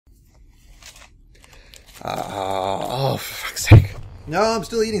Oh, for fuck's sake. No, I'm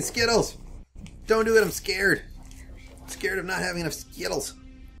still eating Skittles. Don't do it, I'm scared. I'm scared of not having enough Skittles.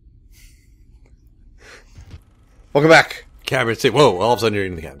 Welcome back. Cabinet say, whoa, all of a sudden you're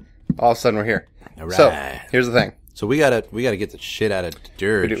in the cabin. All of a sudden we're here. All right. So, here's the thing. So we gotta get the shit out of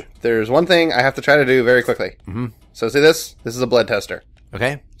Dirge. We do. There's one thing I have to try to do very quickly. Mm-hmm. So see this? This is a blood tester.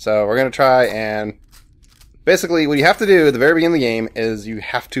 Okay. So we're going to try and... Basically, what you have to do at the very beginning of the game is you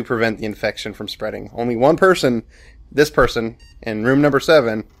have to prevent the infection from spreading. Only one person, this person, in room number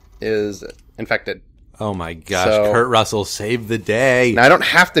 7, is infected. Oh my gosh, Kurt Russell saved the day. Now, I don't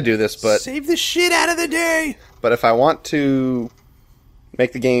have to do this, but... Save the shit out of the day! But if I want to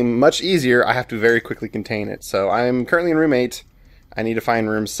make the game much easier, I have to very quickly contain it. So I'm currently in room 8. I need to find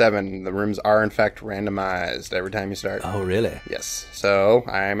room 7. The rooms are, in fact, randomized every time you start. Oh, really? Yes. So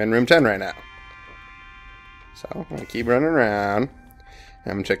I'm in room 10 right now. So I'm going to keep running around.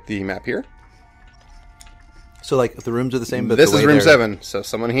 I'm going to check the map here. So, like, the rooms are the same, but this the way is room they're... 7. So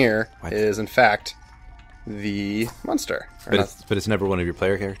someone here is, in fact, the monster. But it's never one of your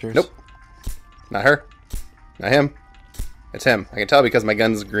player characters? Nope. Not her. Not him. It's him. I can tell because my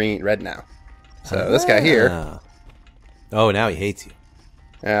gun's red now. So this guy here... Oh, now he hates you.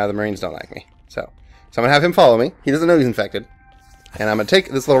 The Marines don't like me. So I'm going to have him follow me. He doesn't know he's infected. And I'm going to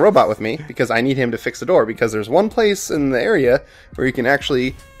take this little robot with me because I need him to fix the door. Because there's one place in the area where you can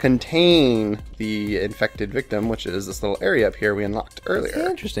actually contain the infected victim, which is this little area up here we unlocked earlier. Yeah,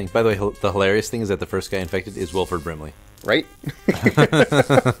 interesting. By the way, the hilarious thing is that the first guy infected is Wilford Brimley. Right?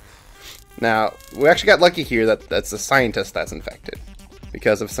 Now, we actually got lucky here that that's a scientist that's infected.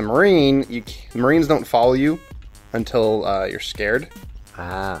 Because if it's a Marine, Marines don't follow you until you're scared.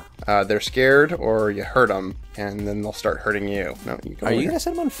 They're scared or you hurt them, and then they'll start hurting you. No, Are you going to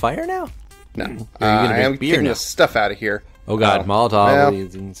set them on fire now? No. I am getting the stuff out of here. Oh, God.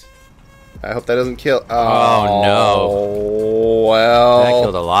 Molotov. I hope that doesn't kill... Oh, no. Well... That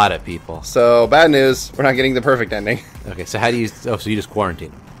killed a lot of people. So, bad news. We're not getting the perfect ending. Okay, so how do you... Oh, so you just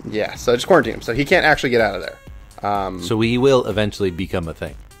quarantine him. Yeah, so just quarantine him. So he can't actually get out of there. So he will eventually become a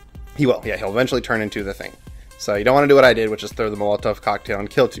thing. He will. Yeah, he'll eventually turn into the thing. So you don't want to do what I did, which is throw the Molotov cocktail and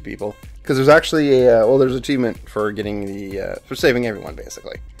kill 2 people. Because there's actually there's an achievement for getting for saving everyone,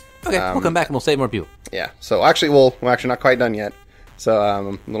 basically. Okay, we'll come back and we'll save more people. Yeah. So actually, we're actually not quite done yet. So a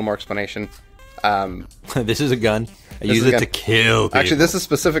little more explanation. This is a gun. I use it to kill people. Actually, this is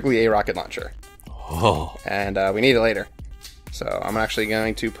specifically a rocket launcher. Oh. And we need it later. So I'm actually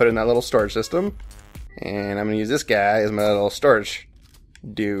going to put in that little storage system. And I'm going to use this guy as my little storage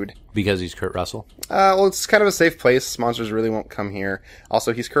dude. Because he's Kurt Russell? Well, it's kind of a safe place. Monsters really won't come here.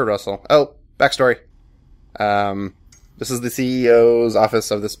 Also, he's Kurt Russell. Oh, backstory. This is the CEO's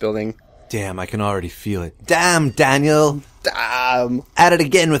office of this building. Damn, I can already feel it. Damn, Daniel. Damn. At it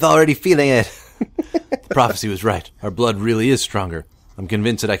again with already feeling it. The prophecy was right. Our blood really is stronger. I'm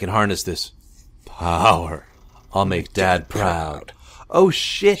convinced that I can harness this power. I'll make Dad proud. Oh,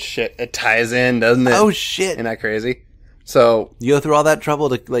 shit. Shit, it ties in, doesn't it? Oh, shit. Isn't that crazy? So... You go through all that trouble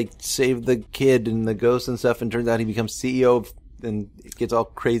to, like, save the kid and the ghost and stuff, and turns out he becomes CEO and it gets all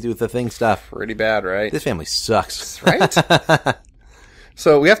crazy with the thing stuff. Pretty bad, right? This family sucks. Right?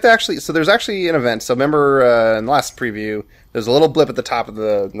 So we have to actually... So there's actually an event. So remember in the last preview, there's a little blip at the top of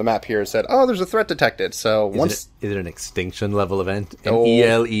the map here that said, oh, there's a threat detected. So Is it an extinction level event? An Oh.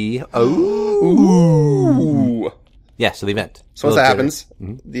 ELE? Oh. Ooh. Yeah, so the event. So once that happens,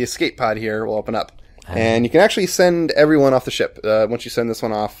 the escape pod here will open up. And you can actually send everyone off the ship. Once you send this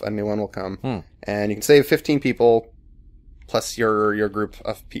one off, a new one will come. And you can save 15 people plus your group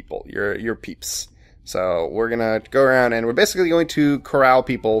of people, your peeps. So we're going to go around and we're basically going to corral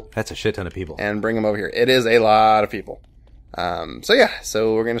people. That's a shit ton of people. And bring them over here. It is a lot of people. So yeah,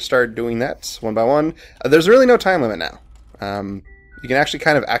 so we're going to start doing that one by one. There's really no time limit now. You can actually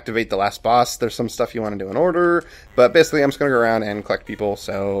kind of activate the last boss. There's some stuff you want to do in order. But basically, I'm just going to go around and collect people.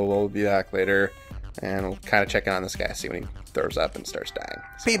 So we'll be back later. And we'll kind of check in on this guy, see when he throws up and starts dying.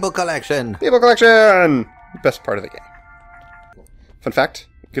 So, People collection! people collection! Best part of the game. Fun fact,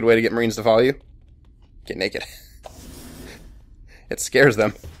 good way to get Marines to follow you. Get naked. It scares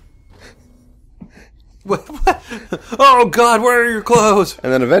them. What? Oh, God, where are your clothes?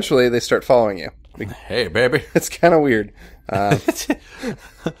 And then eventually, they start following you. Hey, baby. It's kind of weird. I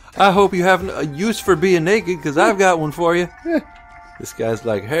hope you have a use for being naked, because I've got one for you. This guy's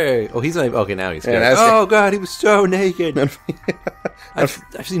like, hey. Oh, he's not even... Okay, now he's scared. Yeah, oh, God, he was so naked. I've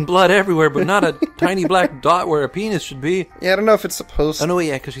seen blood everywhere, but not a tiny black dot where a penis should be. Yeah, I don't know if it's supposed to... Oh, no,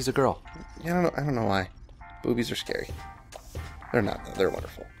 yeah, because she's a girl. Yeah, I don't know why. Boobies are scary. They're not, though. They're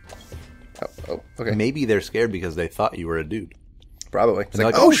wonderful. Oh, okay. Maybe they're scared because they thought you were a dude. Probably. It's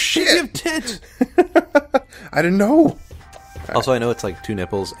like, oh, shit! You have tits! I didn't know. Also, I know it's like 2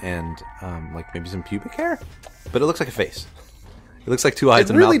 nipples and like maybe some pubic hair, but it looks like a face. It looks like 2 eyes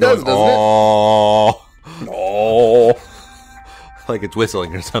and a really mouth does, going, doesn't oh, it? Oh. like it's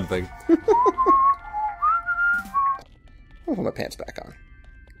whistling or something. I'll put my pants back on.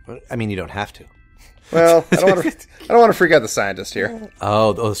 I mean, you don't have to. Well, I don't want to freak out the scientist here.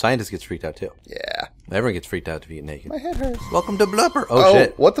 Oh, the scientist gets freaked out too. Yeah. Everyone gets freaked out to be naked. My head hurts. Welcome to Blubber. Oh,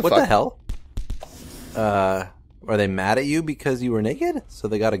 shit. What the What fuck? the hell? Are they mad at you because you were naked? So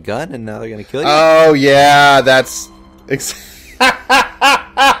they got a gun and now they're going to kill you? Oh, yeah, that's...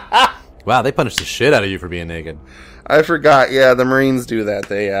 Wow, they punished the shit out of you for being naked. I forgot. Yeah, the Marines do that.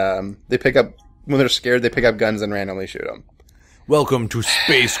 They pick up... When they're scared, they pick up guns and randomly shoot them. Welcome to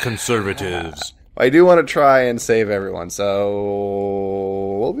Space Conservatives. I do want to try and save everyone,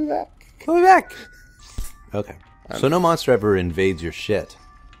 so... We'll be back. We'll be back. Okay. So no monster ever invades your shit.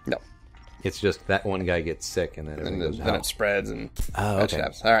 No. It's just that one guy gets sick and then everything goes Then hell. it spreads and... Oh, that okay. shit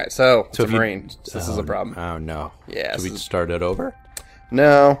happens. All right, so it's a if you- Marine. This is a problem. Oh, no. Yeah, Should we this is- start it over?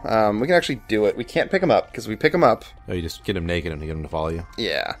 No, we can actually do it. We can't pick him up, because we pick him up... Oh, you just get him naked and get him to follow you?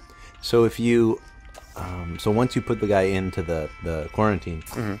 Yeah. So if you... so once you put the guy into the quarantine,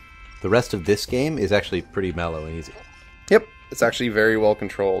 the rest of this game is actually pretty mellow and easy. Yep. It's actually very well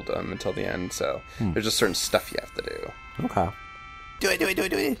controlled until the end, so there's just certain stuff you have to do. Okay. Do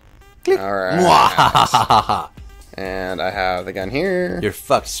it. Click. All right. Mwahahaha. And I have the gun here. You're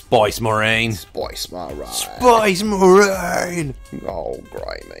fucked, Spice Marine. Spice my ride. Spice Marine! Oh,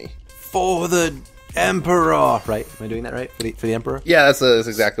 grimy. For the Emperor! Right? Am I doing that right? For the Emperor? Yeah, that's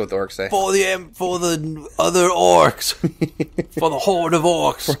exactly what the orcs say. For the other orcs. For the horde of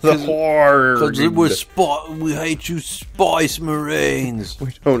orcs. The horde. Because we hate you, Spice Marines.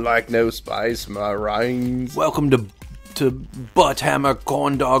 We don't like no Spice Marines. Welcome to Butthammer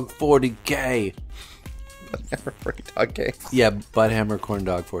Corndog 40K. Okay. Yeah, Butthammer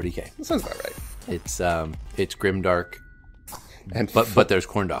Corndog 40K. That sounds about right. It's grimdark, And but there's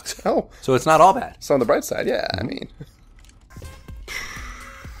corn dogs. Oh. So it's not all bad. So on the bright side, yeah, I mean.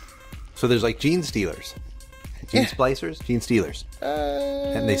 So there's like gene stealers. Gene Yeah. splicers? Gene stealers.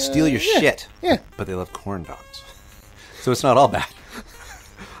 And And they steal your shit. Yeah. But they love corn dogs. So it's not all bad.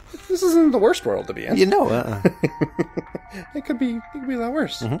 This isn't the worst world to be in. You know, It could be a lot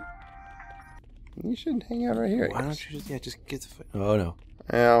worse. You should hang out right here. I why guess. don't you just get the... Oh, no.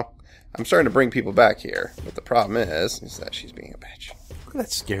 Well, I'm starting to bring people back here, but the problem is that she's being a bitch. Look at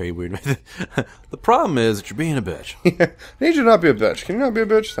that scary, weird... The problem is that you're being a bitch. I need you to not be a bitch. Can you not be a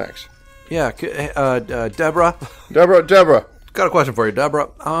bitch? Thanks. Yeah, Deborah. Deborah. Got a question for you, Deborah.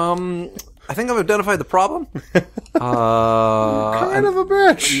 I think I've identified the problem. Kind of a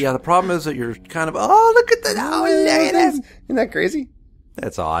bitch. Yeah, the problem is that you're kind of... Oh, look at that. Oh, look at him. Isn't that crazy?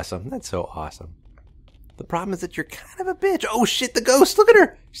 That's awesome. That's so awesome. The problem is that you're kind of a bitch. Oh, shit, the ghost. Look at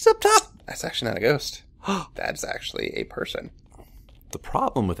her. She's up top. That's actually not a ghost. That's actually a person. The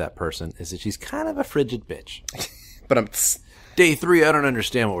problem with that person is that she's kind of a frigid bitch. But I'm... Day 3, I don't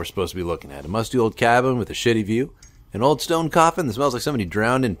understand what we're supposed to be looking at. A musty old cabin with a shitty view. An old stone coffin that smells like somebody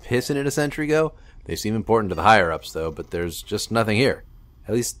drowned in piss in it a century ago. They seem important to the higher-ups, though, but there's just nothing here.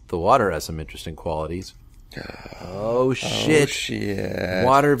 At least the water has some interesting qualities. Oh, shit. Oh, shit.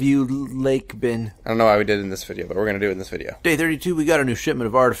 Waterview Lake Bin. I don't know why we did it in this video, but we're going to do it in this video. Day 32, we got a new shipment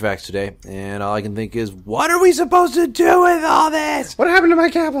of artifacts today, and all I can think is, what are we supposed to do with all this? What happened to my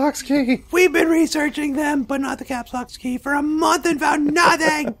cap locks key? We've been researching them, but not the caps lock's key, for a month and found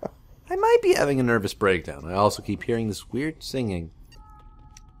nothing! I might be having a nervous breakdown. I also keep hearing this weird singing.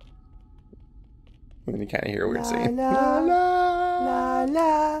 And then you kind of hear a weird singing. La, La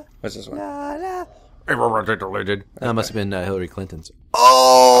la, What's this one? la la. That must have been Hillary Clinton's.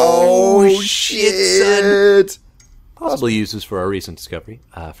 Oh, son. Possible uses for our recent discovery.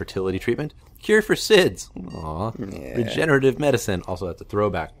 Fertility treatment. Cure for SIDS. Aw. Yeah. Regenerative medicine. Also, that's a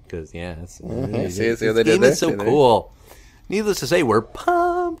throwback. Because, yeah. See what they this did game there? is so See there? cool. Needless to say, we're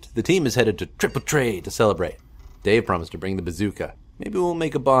pumped. The team is headed to Triple Trade to celebrate. Dave promised to bring the bazooka. Maybe we'll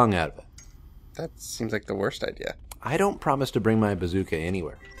make a bong out of it. That seems like the worst idea. I don't promise to bring my bazooka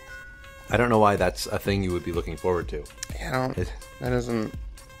anywhere. I don't know why that's a thing you would be looking forward to. Yeah, that doesn't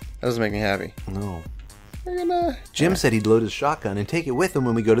make me happy. No. We're gonna... Jim said he'd load his shotgun and take it with him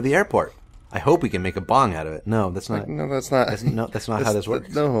when we go to the airport. I hope we can make a bong out of it. No, that's not. No, that's not. That's not how this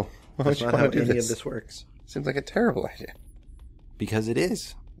works. No. Why would That's you not want how to do any this? of this works. Seems like a terrible idea. Because it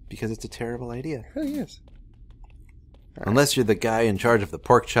is. Because it's a terrible idea. It really is. Unless you're the guy in charge of the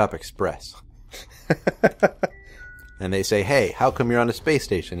Pork Chop Express. And they say, hey, how come you're on a space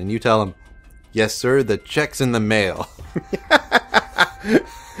station? And you tell them, yes, sir, the check's in the mail.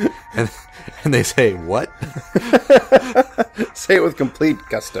 and And they say, what? Say it with complete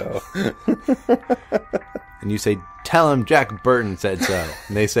gusto. And you say, tell him Jack Burton said so.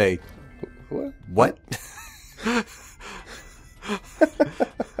 And they say, what? And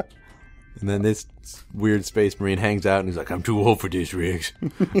then this weird space marine hangs out and he's like, I'm too old for this, Riggs.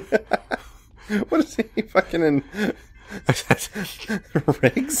 What is he fucking in?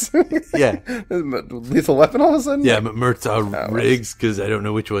 Riggs? Yeah. Lethal Weapon all of a sudden? Yeah, but Mert's Riggs because I don't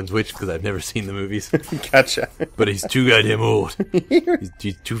know which one's which because I've never seen the movies. Gotcha. But he's too goddamn old. He's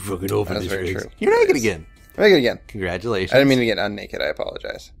too fucking old for That's this, very Riggs. true. You're naked again. I'm naked again. Congratulations. I didn't mean to get unnaked. I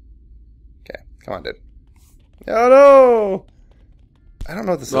apologize. Okay, come on, dude. Oh no! I don't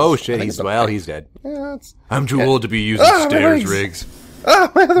know what this is. Oh shit! He's dead. Yeah, I'm too old to be using stairs, Riggs. Ah,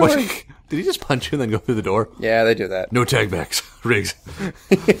 my other leg. Did he just punch you and then go through the door? Yeah, they do that. No tag backs, Riggs.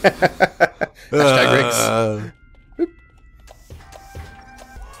 Hashtag Riggs.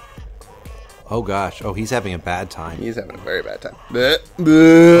 Oh gosh! Oh, he's having a bad time. He's having a very bad time.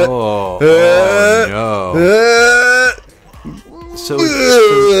 Oh no! So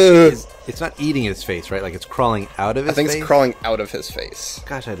it's not eating his face, right? Like it's crawling out of his face? I think it's crawling out of his face.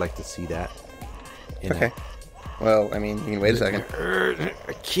 Gosh, I'd like to see that. Okay. Well, I mean, you can wait a second.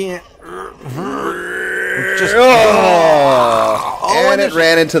 I can't. And it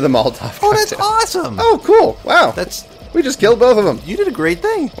ran into the Molotov. Oh, that's awesome! Oh, cool. Wow. We just killed both of them. You did a great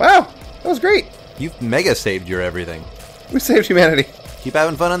thing. Wow. That was great. You've mega saved your everything. We saved humanity. Keep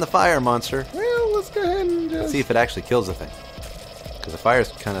having fun on the fire, monster. Well, let's go ahead and just... see if it actually kills the thing. Because the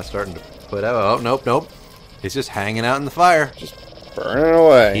fire's kind of starting to put out. Oh, nope. It's just hanging out in the fire. Just burn it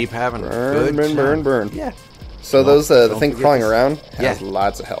away. Keep having burn. Yeah. So the thing crawling around has Yeah.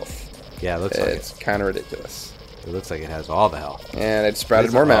 lots of health. Yeah, it looks like It's kind of ridiculous. it looks like it has all the health. And it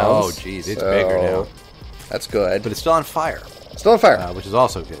sprouted more mouths. Oh, geez, it's bigger now. That's good. But it's still on fire. Still on fire. Which is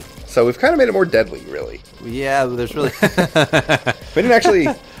also good. So we've kind of made it more deadly, really. Yeah, there's really... We didn't actually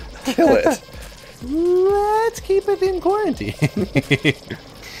kill it. Let's keep it in quarantine.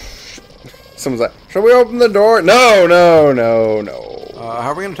 Someone's like, shall we open the door? No. How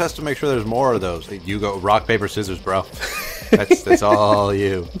are we going to test to make sure there's more of those? You go rock, paper, scissors, bro. That's all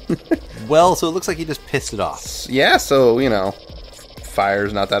you. Well, so it looks like he just pissed it off. Yeah, so,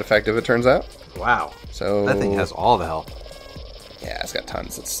 fire's not that effective, it turns out. Wow. So That thing has all the health. Yeah, it's got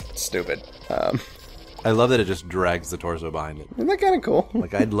tons. It's stupid. I love that it just drags the torso behind it. Isn't that kind of cool?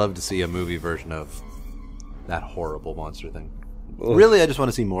 Like, I'd love to see a movie version of that horrible monster thing. Ugh. Really, I just want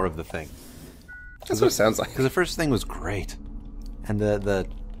to see more of the thing. That's what it sounds like. Because the first thing was great. And the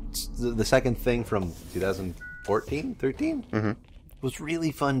second thing from 2014, 13 was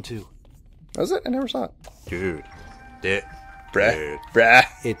really fun, too. Was it? I never saw it. Dude. Bruh.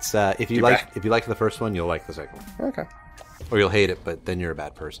 It's, if you like the first one, you'll like the second one. Okay. Or you'll hate it, but then you're a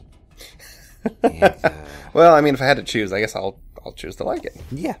bad person. And, well, I mean, if I had to choose, I guess I'll choose to like it.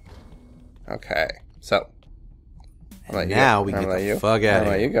 Yeah. Okay. So. Now we get the fuck out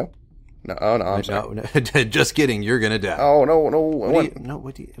of here. You go. No, I'm sorry. No, just kidding. You're gonna die. Oh, no.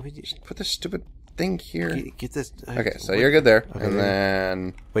 What do you Put this stupid thing here. get this? Okay, so you're good there. Okay, and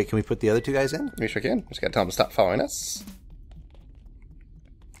then... Wait, can we put the other two guys in? We sure can. Just gotta tell them to stop following us.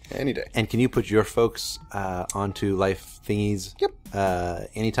 Any day. And can you put your folks onto life thingies? Yep.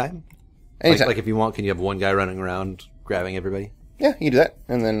 Anytime? Anytime. Like if you want, can you have one guy running around grabbing everybody? Yeah, you can do that.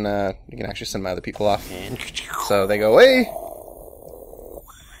 And then you can actually send my other people off. So they go away.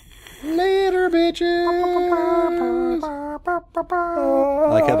 Later, bitches. I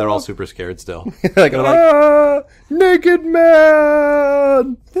like how they're all super scared still. They're naked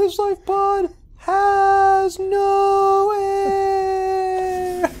man. This life pod has no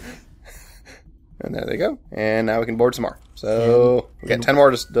air. And there they go. And now we can board some more. So we got 10 more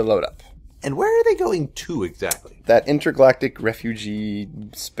to load up. And where are they going to exactly? That intergalactic refugee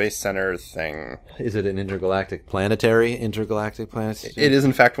space center thing. Is it an intergalactic planetary? It is,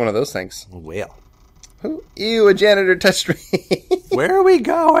 in fact, one of those things. Well. Ew, a janitor touched me. Where are we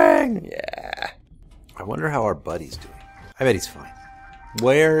going? Yeah. I wonder how our buddy's doing. I bet he's fine.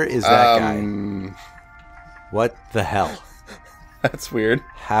 Where is that guy? What the hell? That's weird.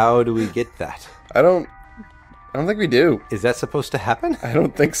 How do we get that? I don't think we do. Is that supposed to happen? I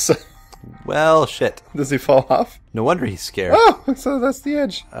don't think so. Well, shit. Does he fall off? No wonder he's scared. Oh, so that's the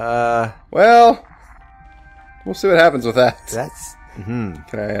edge. Well, we'll see what happens with that. That's... Can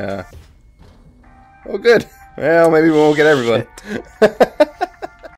I, Oh, good. Well, maybe we won't get everyone.